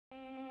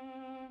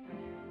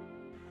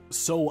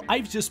So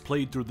I've just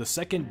played through the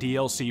second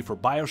DLC for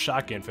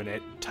BioShock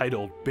Infinite,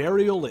 titled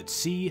Burial at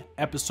Sea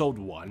Episode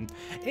 1,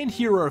 and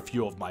here are a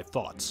few of my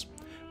thoughts.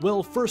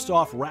 Well, first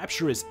off,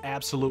 Rapture is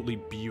absolutely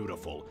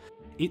beautiful.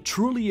 It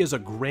truly is a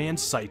grand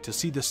sight to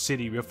see the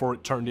city before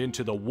it turned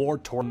into the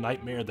war-torn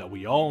nightmare that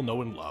we all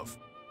know and love.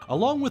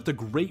 Along with the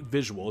great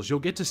visuals, you'll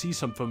get to see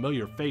some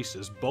familiar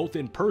faces both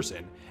in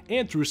person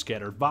and through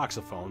scattered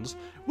voxophones,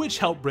 which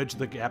help bridge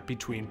the gap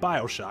between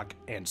BioShock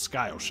and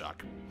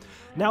SkyOshock.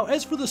 Now,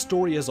 as for the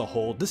story as a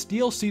whole, this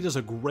DLC does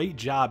a great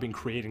job in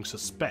creating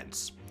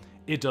suspense.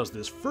 It does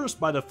this first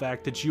by the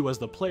fact that you as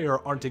the player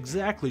aren't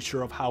exactly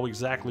sure of how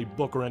exactly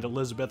Booker and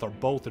Elizabeth are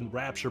both in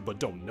Rapture but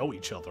don't know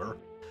each other.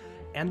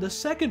 And the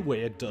second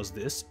way it does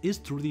this is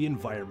through the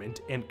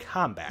environment and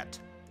combat.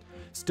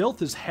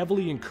 Stealth is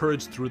heavily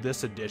encouraged through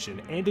this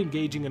edition, and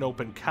engaging in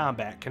open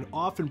combat can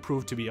often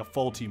prove to be a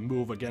faulty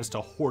move against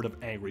a horde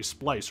of angry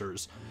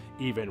splicers,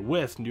 even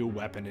with new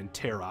weapon and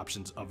tear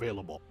options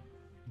available.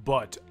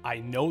 But I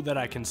know that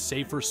I can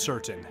say for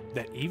certain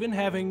that even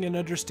having an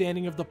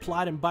understanding of the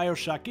plot in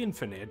BioShock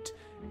Infinite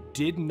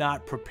did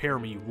not prepare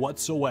me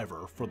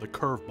whatsoever for the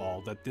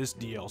curveball that this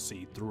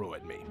DLC threw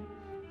at me.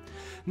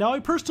 Now, I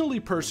personally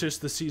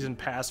purchased the Season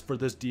Pass for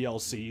this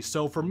DLC,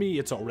 so for me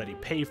it's already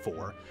paid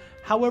for.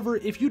 However,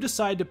 if you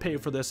decide to pay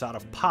for this out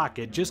of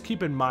pocket, just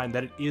keep in mind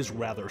that it is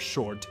rather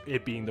short,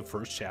 it being the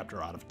first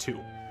chapter out of 2.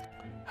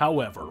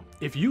 However,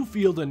 if you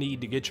feel the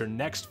need to get your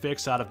next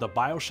fix out of the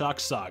BioShock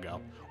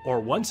saga, or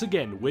once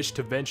again wish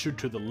to venture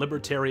to the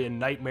libertarian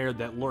nightmare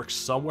that lurks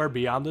somewhere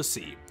beyond the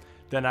sea,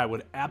 then I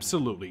would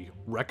absolutely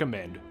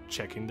recommend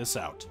checking this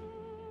out.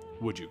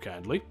 Would you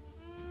kindly?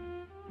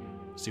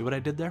 See what I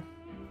did there?